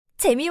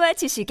재미와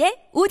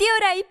지식의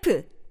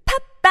오디오라이프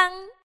팝빵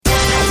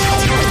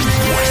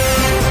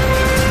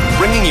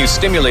Bringing you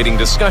stimulating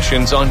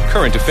discussions on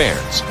current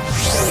affairs.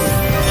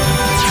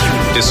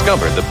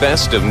 Discover the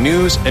best of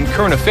news and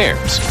current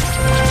affairs.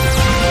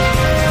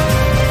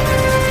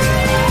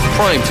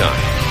 Prime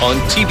Time on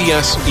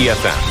TBS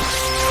EFM.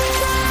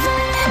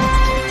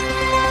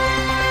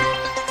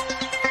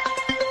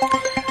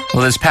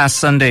 Well, this past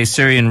Sunday,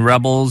 Syrian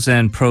rebels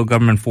and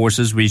pro-government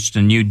forces reached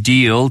a new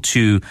deal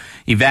to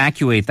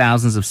evacuate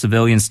thousands of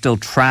civilians still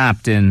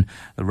trapped in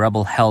the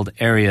rebel-held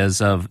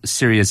areas of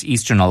Syria's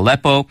eastern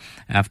Aleppo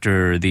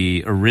after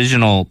the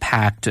original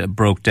pact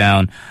broke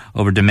down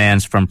over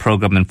demands from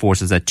pro-government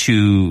forces that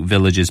two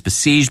villages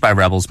besieged by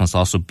rebels must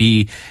also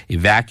be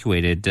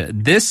evacuated.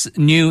 This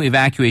new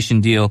evacuation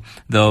deal,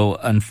 though,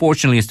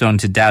 unfortunately is thrown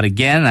into doubt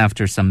again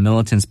after some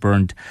militants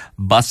burned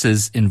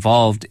buses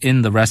involved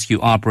in the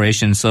rescue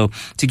operation. So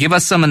to give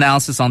us some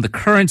analysis on the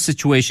current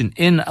situation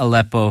in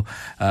Aleppo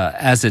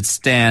as it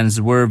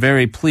stands, we're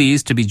very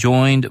pleased to be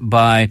joined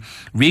by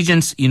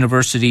Regent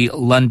University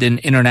London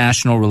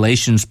International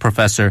Relations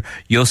Professor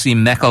Yossi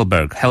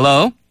Mekelberg.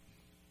 Hello.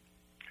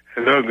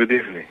 Hello, good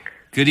evening.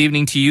 Good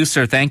evening to you,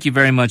 sir. Thank you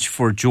very much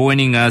for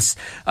joining us.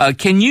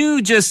 Can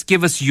you just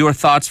give us your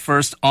thoughts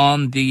first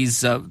on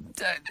these, it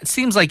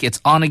seems like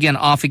it's on again,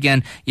 off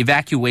again,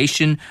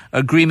 evacuation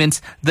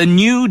agreements. The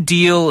new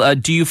deal,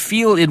 do you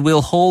feel it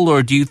will hold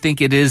or do you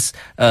think it is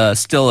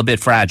still a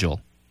bit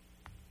fragile?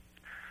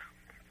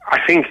 I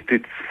think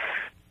it's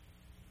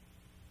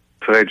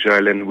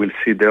fragile and we'll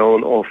see the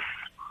on-off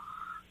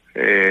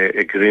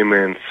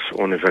agreements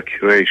on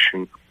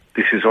evacuation.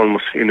 This is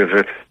almost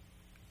inevitable.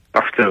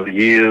 After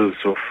years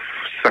of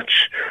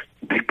such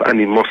deep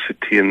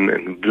animosity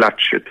and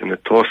bloodshed and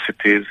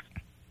atrocities,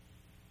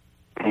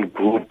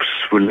 groups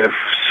will have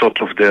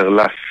sort of their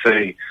last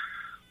say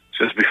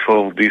just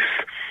before this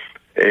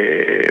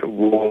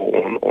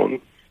war on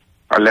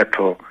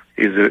Aleppo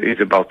is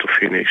about to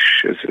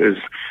finish. As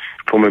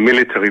from a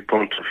military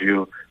point of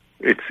view,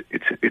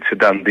 it's a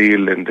done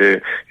deal, and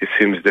it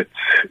seems that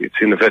it's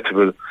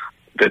inevitable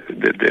that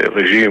the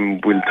regime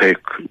will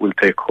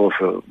take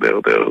over.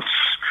 There's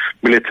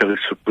military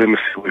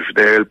supremacy with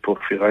the help of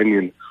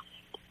Iranian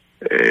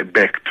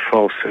backed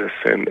forces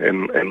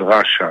and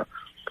Russia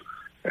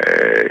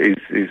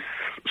is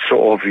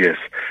so obvious.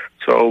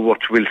 So what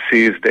we'll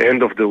see is the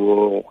end of the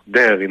war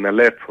there in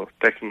Aleppo,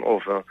 taken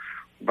over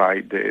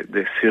by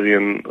the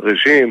Syrian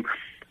regime,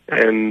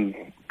 and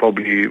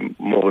probably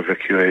more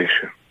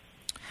evacuation.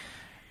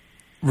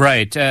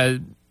 Right.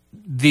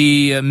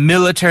 The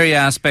military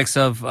aspects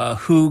of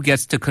who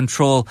gets to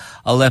control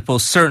Aleppo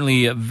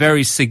certainly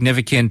very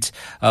significant.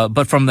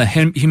 But from the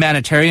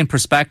humanitarian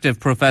perspective,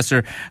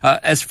 Professor,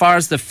 as far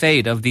as the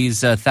fate of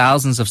these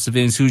thousands of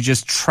civilians who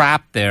just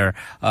trapped there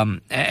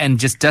and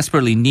just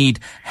desperately need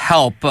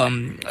help,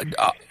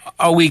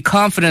 are we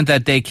confident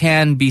that they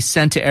can be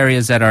sent to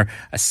areas that are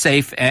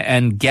safe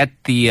and get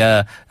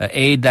the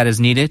aid that is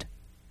needed?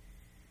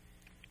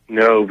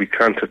 No, we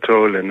can't at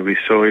all. And we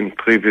saw in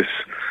previous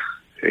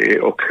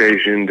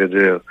occasion that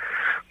there are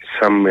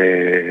some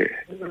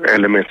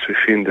elements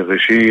within the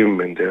regime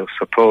and their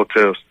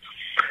supporters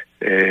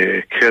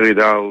carried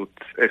out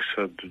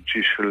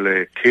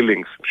extrajudicial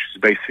killings, which is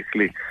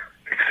basically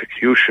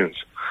executions.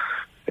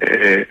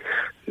 There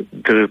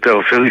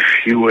are very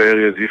few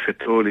areas, if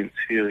at all, in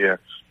Syria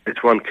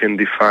that one can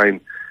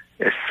define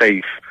as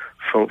safe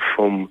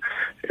from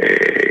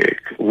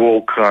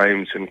war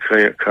crimes and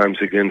crimes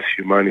against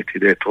humanity.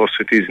 The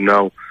atrocities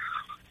now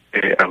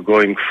are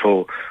going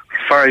for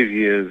 5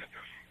 years,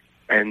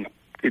 and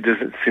it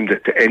doesn't seem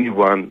that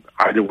anyone,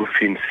 either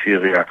within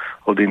Syria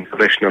or the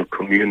international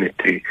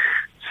community,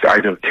 is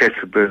either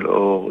capable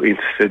or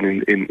interested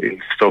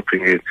in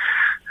stopping it.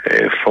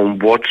 From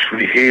what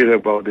we hear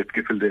about the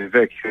people they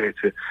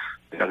evacuated,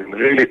 they are in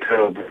really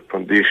terrible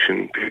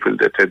condition, people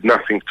that had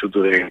nothing to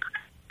drink,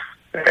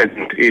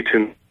 hadn't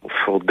eaten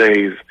for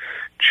days.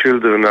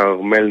 Children are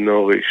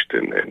malnourished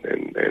and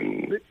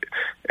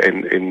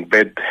in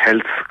bad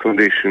health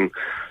condition.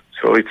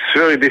 So it's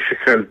very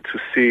difficult to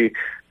see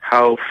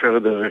how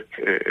further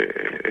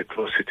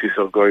atrocities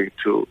are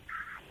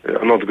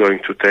not going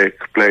to take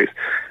place.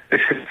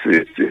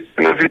 It's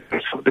an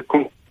evidence of the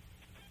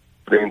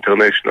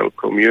international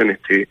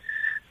community,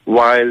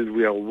 while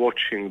we are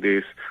watching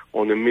this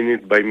on a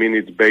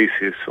minute-by-minute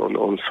basis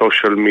on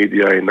social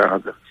media and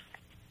others.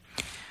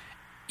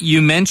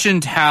 You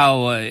mentioned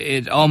how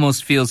it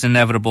almost feels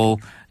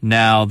inevitable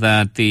now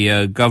that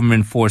the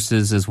government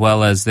forces, as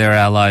well as their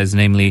allies,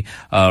 namely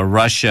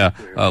Russia,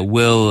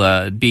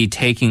 will be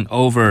taking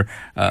over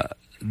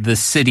the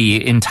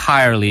city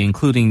entirely,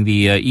 including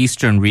the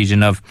eastern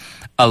region of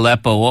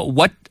Aleppo.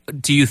 What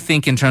do you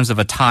think in terms of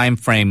a time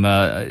frame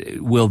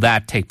will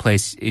that take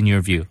place in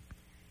your view?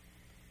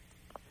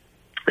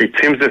 It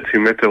seems that it's a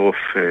matter of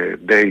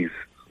days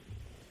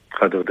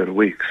rather than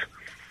weeks.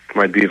 It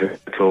might be even a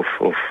matter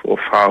of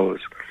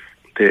hours.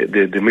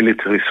 The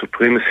military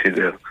supremacy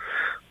there,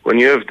 when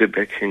you have the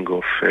backing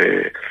of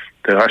the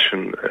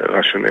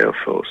Russian Air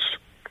Force,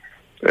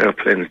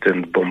 airplanes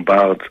then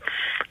bombard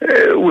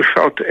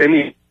without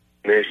any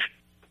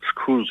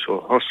schools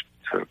or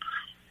hospitals,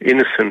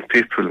 innocent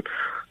people,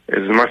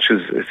 as much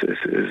as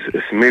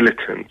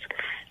militant.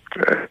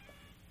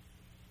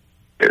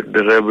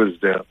 The rebels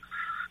there,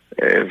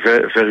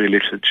 very, very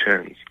little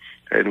chance.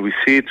 And we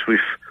see it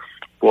with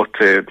what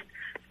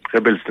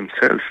rebels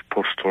themselves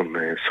post on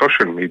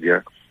social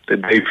media,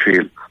 that they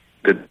feel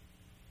that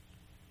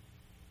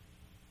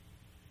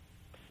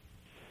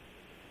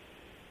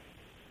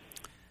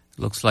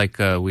looks like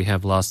we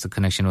have lost the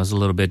connection. It was a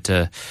little bit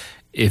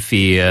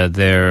iffy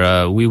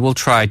there. We will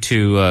try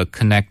to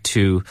connect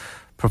to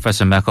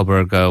Professor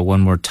Mekelberg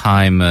one more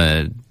time.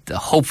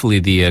 Hopefully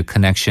the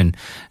connection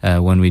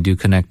when we do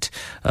connect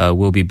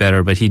will be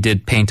better. But he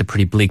did paint a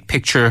pretty bleak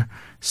picture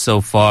so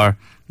far.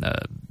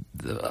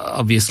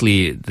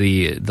 Obviously,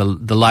 the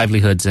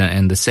livelihoods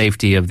and the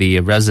safety of the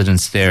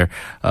residents there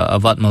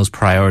of utmost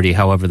priority.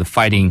 However, the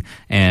fighting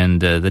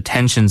and the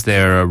tensions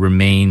there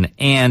remain.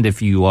 And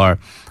if you are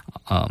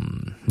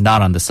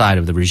not on the side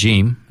of the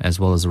regime, as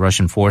well as the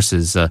Russian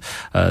forces,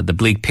 the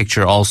bleak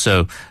picture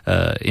also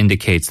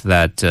indicates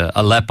that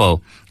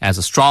Aleppo, as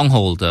a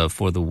stronghold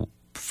for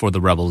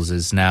the rebels,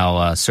 is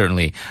now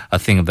certainly a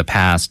thing of the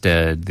past.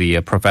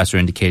 The professor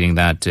indicating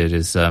that it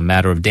is a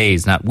matter of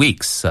days, not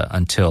weeks,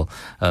 until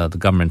the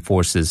government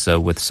forces,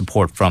 with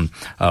support from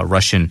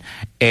Russian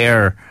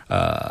air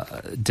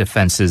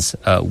defenses,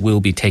 will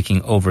be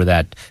taking over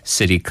that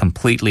city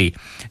completely.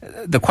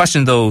 The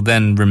question, though,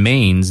 then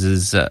remains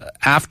is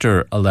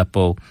after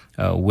Aleppo,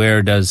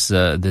 where does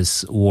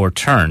this war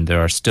turn? There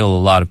are still a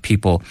lot of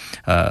people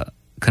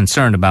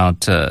concerned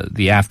about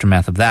the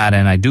aftermath of that,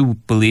 and I do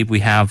believe we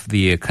have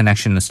the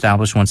connection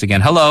established once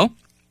again. Hello.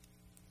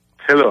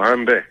 Hello,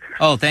 I'm back.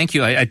 Oh, thank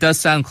you. It does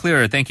sound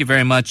clearer. Thank you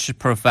very much,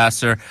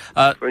 Professor.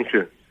 Thank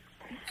you.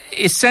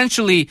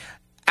 Essentially,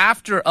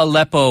 after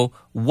Aleppo,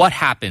 what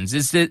happens?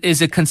 Is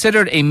it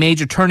considered a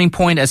major turning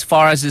point as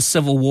far as this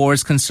civil war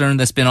is concerned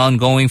that's been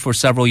ongoing for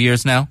several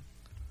years now?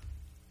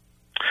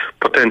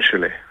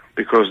 Potentially,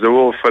 because the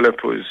war of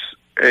Aleppo is,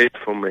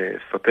 from a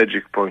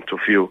strategic point of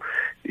view,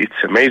 it's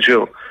a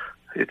major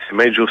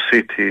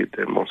city,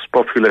 the most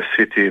populous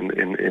city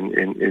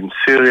in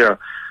Syria,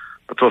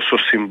 but also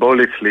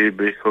symbolically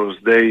because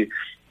they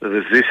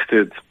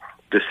resisted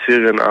the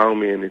Syrian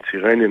army and its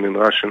Iranian and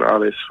Russian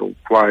allies for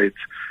quite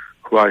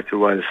a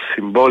while.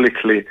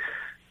 Symbolically,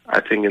 I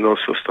think, and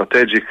also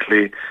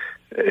strategically,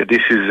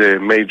 this is a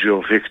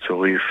major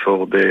victory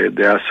for the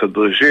Assad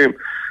regime,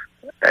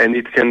 and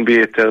it can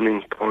be a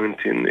turning point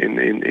in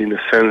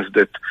a sense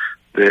that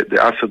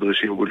the Assad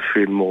regime will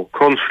feel more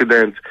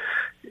confident.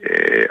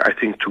 I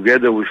think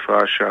together with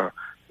Russia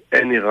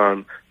and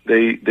Iran,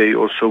 they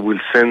also will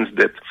sense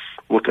that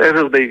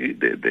whatever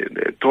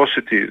the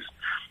atrocities,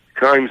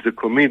 crimes they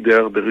commit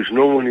there is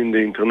no one in the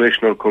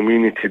international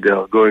community that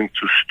are going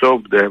to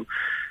stop them.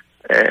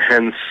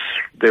 Hence,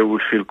 they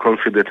will feel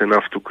confident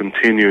enough to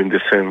continue in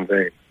the same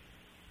vein.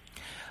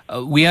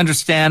 We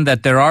understand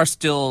that there are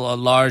still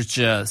large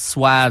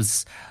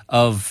swaths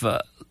of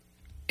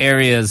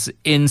areas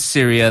in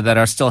Syria that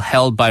are still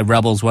held by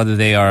rebels, whether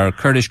they are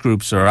Kurdish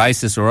groups or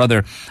ISIS or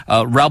other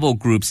rebel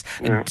groups.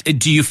 Yeah.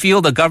 Do you feel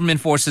the government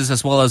forces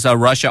as well as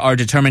Russia are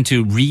determined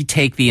to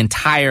retake the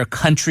entire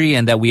country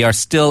and that we are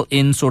still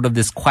in sort of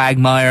this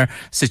quagmire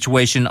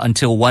situation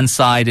until one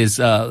side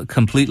is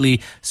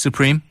completely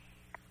supreme?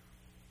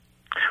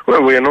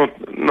 Well, we are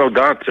no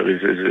doubt there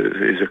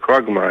is a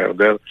quagmire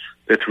there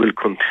that will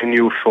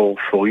continue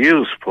for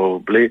years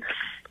probably.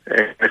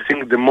 I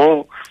think the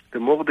more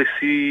they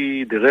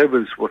see the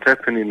rebels, what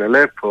happened in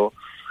Aleppo,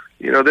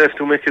 they have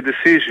to make a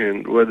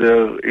decision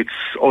whether it's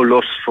all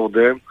lost for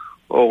them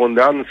or on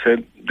the other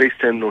side, they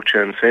stand no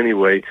chance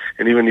anyway.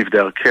 And even if they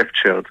are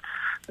captured,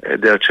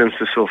 their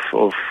chances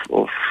of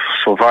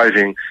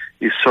surviving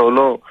is so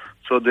low.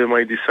 So they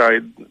might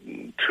decide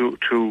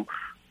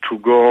to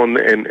go on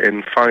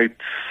and fight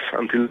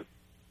until.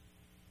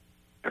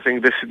 I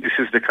think this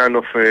is the kind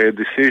of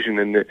decision,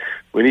 and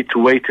we need to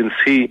wait and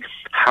see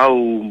how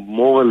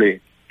morally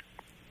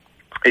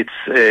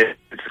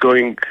it's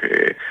going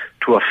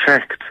to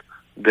affect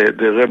the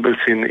rebels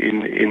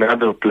in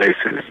other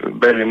places.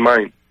 Bear in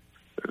mind,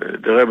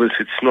 the rebels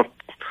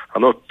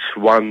are not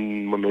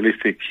one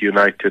monolithic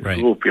united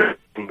group. You're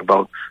talking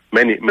about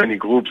many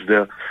groups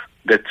there.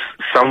 That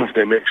some of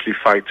them actually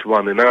fight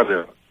one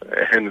another.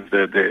 Hence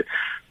the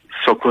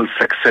so-called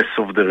success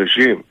of the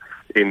regime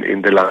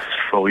in the last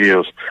 4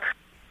 years.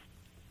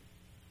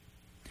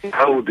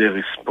 How they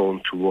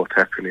respond to what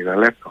happened in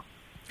Aleppo.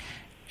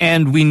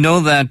 And we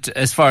know that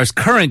as far as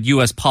current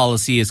U.S.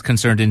 policy is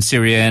concerned in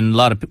Syria, and a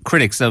lot of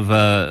critics of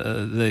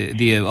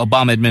the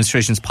Obama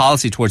administration's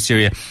policy towards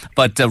Syria,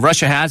 but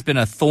Russia has been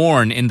a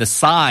thorn in the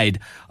side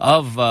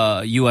of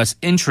U.S.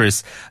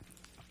 interests.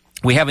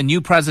 we have a new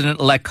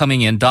president-elect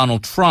coming in,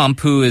 Donald Trump,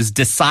 who is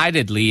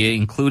decidedly,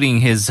 including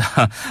his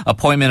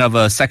appointment of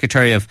a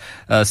Secretary of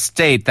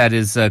State that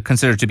is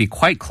considered to be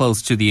quite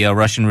close to the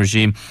Russian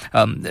regime,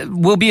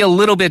 will be a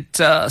little bit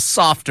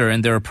softer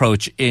in their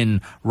approach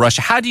in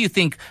Russia. How do you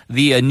think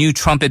the new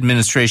Trump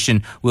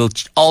administration will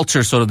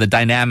alter sort of the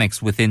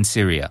dynamics within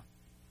Syria?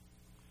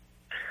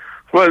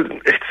 Well,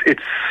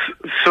 it's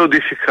so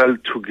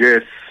difficult to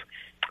guess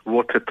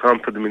what the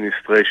Trump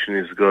administration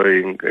is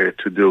going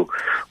to do.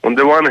 On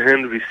the one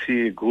hand, we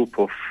see a group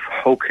of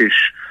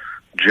hawkish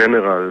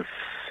generals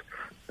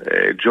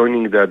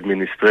joining the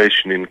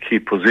administration in key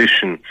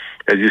position.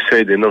 As you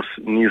say, the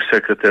new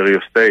Secretary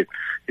of State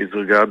is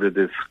regarded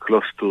as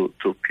close to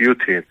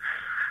Putin.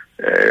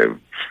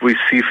 We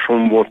see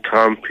from what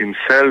Trump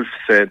himself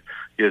said,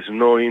 he has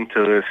no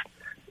interest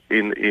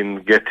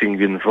in getting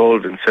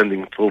involved and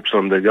sending troops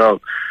on the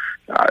ground.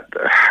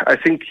 I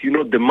think,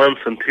 the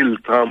months until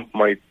Trump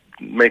might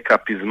make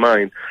up his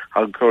mind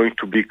are going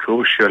to be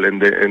crucial,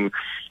 and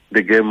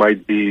the game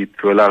might be,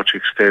 to a large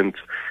extent,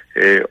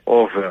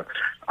 over.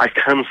 I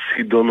can't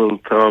see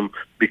Donald Trump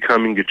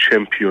becoming a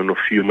champion of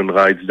human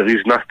rights. There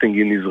is nothing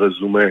in his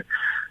resume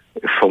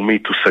for me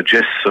to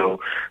suggest so.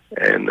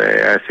 And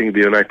I think the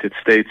United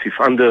States, if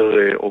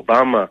under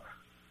Obama,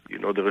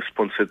 the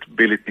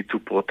responsibility to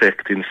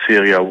protect in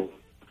Syria was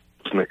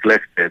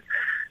neglected,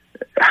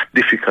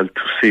 difficult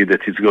to see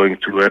that it's going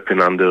to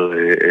happen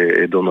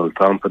under a Donald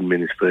Trump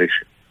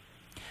administration.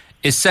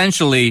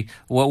 Essentially,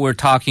 what we're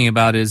talking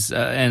about is,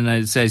 and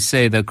as I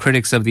say, the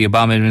critics of the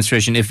Obama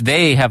administration, if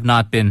they have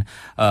not been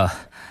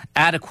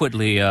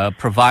adequately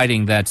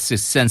providing that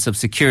sense of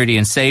security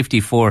and safety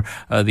for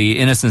the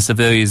innocent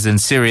civilians in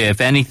Syria, if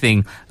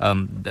anything,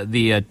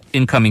 the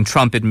incoming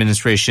Trump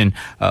administration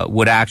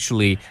would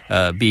actually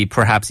be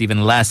perhaps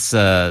even less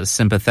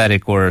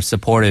sympathetic or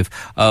supportive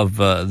of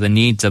the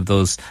needs of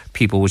those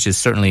people, which is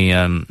certainly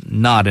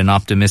not an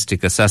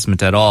optimistic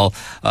assessment at all.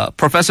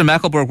 Professor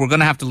Mekelberg, we're going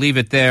to have to leave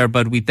it there,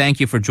 but we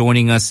thank you for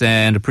joining us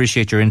and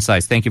appreciate your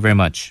insights. Thank you very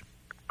much.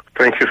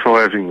 Thank you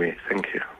for having me. Thank you.